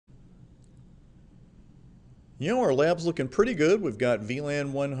You know, our lab's looking pretty good. We've got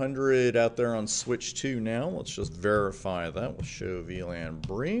VLAN 100 out there on switch 2 now. Let's just verify that. We'll show VLAN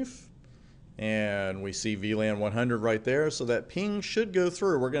brief. And we see VLAN 100 right there, so that ping should go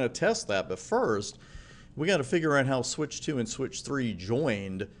through. We're going to test that, but first, we got to figure out how switch 2 and switch 3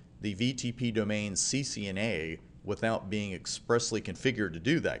 joined the VTP domain CCNA without being expressly configured to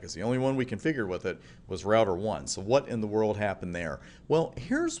do that, because the only one we configured with it was router 1. So what in the world happened there? Well,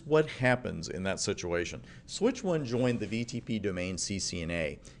 here's what happens in that situation. Switch 1 joined the VTP domain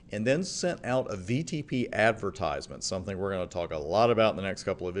CCNA and then sent out a VTP advertisement, something we're going to talk a lot about in the next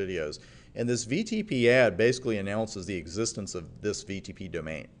couple of videos. And this VTP ad basically announces the existence of this VTP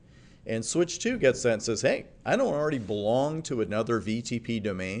domain. And switch 2 gets that and says, hey, I don't already belong to another VTP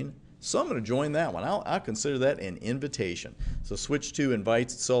domain, so I'm going to join that one. I'll consider that an invitation. So switch 2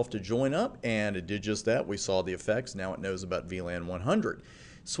 invites itself to join up, and it did just that. We saw the effects. Now it knows about VLAN 100.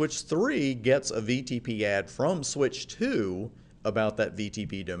 Switch 3 gets a VTP ad from switch 2 about that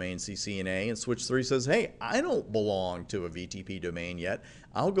VTP domain CCNA, and switch 3 says, hey, I don't belong to a VTP domain yet.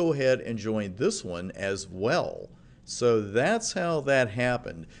 I'll go ahead and join this one as well. So that's how that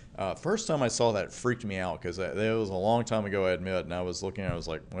happened. First time I saw that, it freaked me out, because it was a long time ago, I admit, and I was looking at it, I was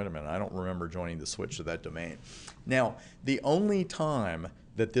like, wait a minute, I don't remember joining the switch to that domain. Now, the only time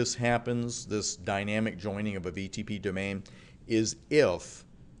that this happens, this dynamic joining of a VTP domain, is if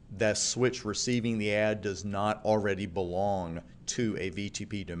that switch receiving the ad does not already belong to a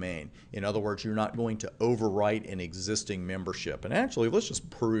VTP domain. In other words, you're not going to overwrite an existing membership. And actually, let's just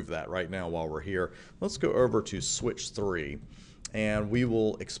prove that right now while we're here. Let's go over to switch 3, and we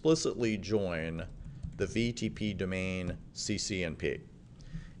will explicitly join the VTP domain CCNP.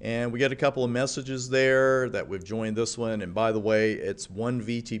 And we get a couple of messages there that we've joined this one. And by the way, it's one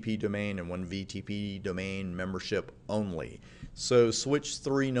VTP domain and one VTP domain membership only. So switch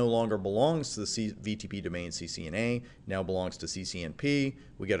 3 no longer belongs to the VTP domain CCNA, now belongs to CCNP.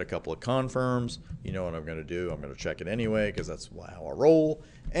 We get a couple of confirms. You know what I'm going to do. I'm going to check it anyway, because that's how I roll.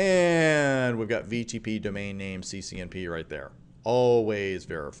 And we've got VTP domain name CCNP right there. Always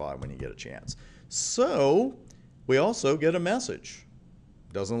verify when you get a chance. So we also get a message.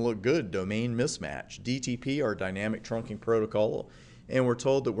 Doesn't look good. Domain mismatch. DTP, our dynamic trunking protocol, and we're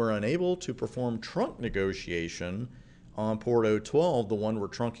told that we're unable to perform trunk negotiation on port 012, the one we're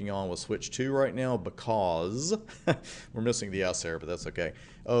trunking on with switch 2 right now, because we're missing the S there, but that's okay,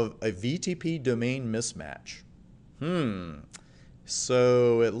 of a VTP domain mismatch.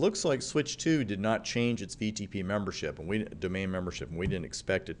 So it looks like switch 2 did not change its VTP membership, and domain membership, and we didn't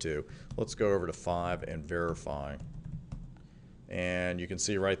expect it to. Let's go over to 5 and verify. And you can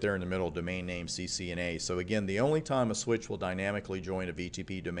see right there in the middle, domain name CCNA. So again, the only time a switch will dynamically join a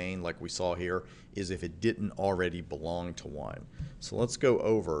VTP domain like we saw here is if it didn't already belong to one. So let's go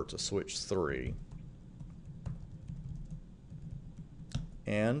over to switch 3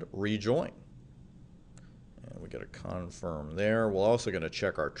 and rejoin. And we got to confirm there. We're also going to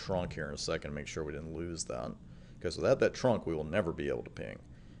check our trunk here in a second to make sure we didn't lose that, because without that trunk, we will never be able to ping.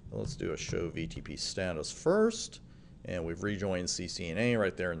 Let's do a show VTP status first. And we've rejoined CCNA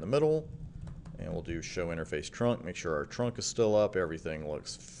right there in the middle. And we'll do show interface trunk, make sure our trunk is still up. Everything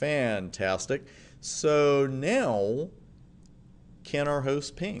looks fantastic. So now, can our hosts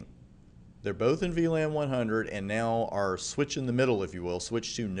ping? They're both in VLAN 100, and now our switch in the middle, if you will,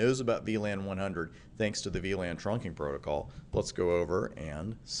 switch 2 knows about VLAN 100 thanks to the VLAN trunking protocol. Let's go over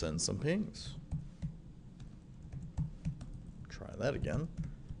and send some pings. Try that again.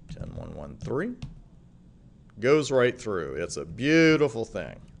 10113. Goes right through. It's a beautiful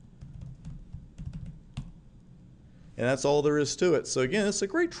thing. And that's all there is to it. So again, it's a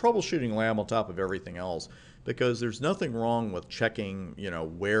great troubleshooting lab on top of everything else, because there's nothing wrong with checking,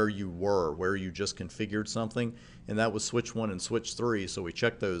 where you were, where you just configured something. And that was switch 1 and switch 3. So we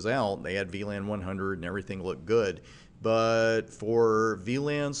checked those out. They had VLAN 100 and everything looked good. But for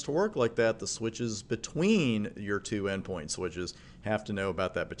VLANs to work like that, the switches between your two endpoint switches have to know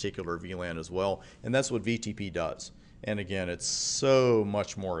about that particular VLAN as well. And that's what VTP does. And again, it's so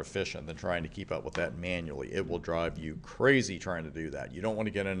much more efficient than trying to keep up with that manually. It will drive you crazy trying to do that. You don't want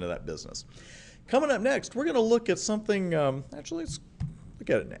to get into that business. Coming up next, we're going to look at something, actually, let's look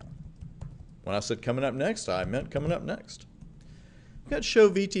at it now. When I said coming up next, I meant coming up next. We've got show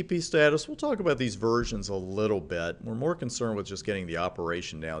VTP status. We'll talk about these versions a little bit. We're more concerned with just getting the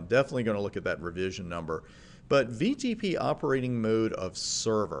operation down. Definitely going to look at that revision number. But VTP operating mode of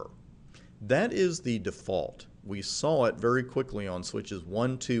server, that is the default. We saw it very quickly on switches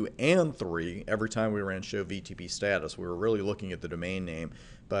 1, 2, and 3 every time we ran show VTP status. We were really looking at the domain name,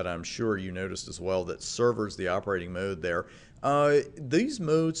 but I'm sure you noticed as well that server's the operating mode there. These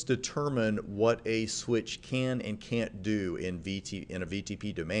modes determine what a switch can and can't do in a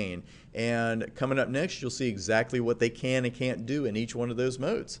VTP domain. And coming up next, you'll see exactly what they can and can't do in each one of those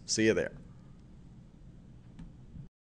modes. See you there.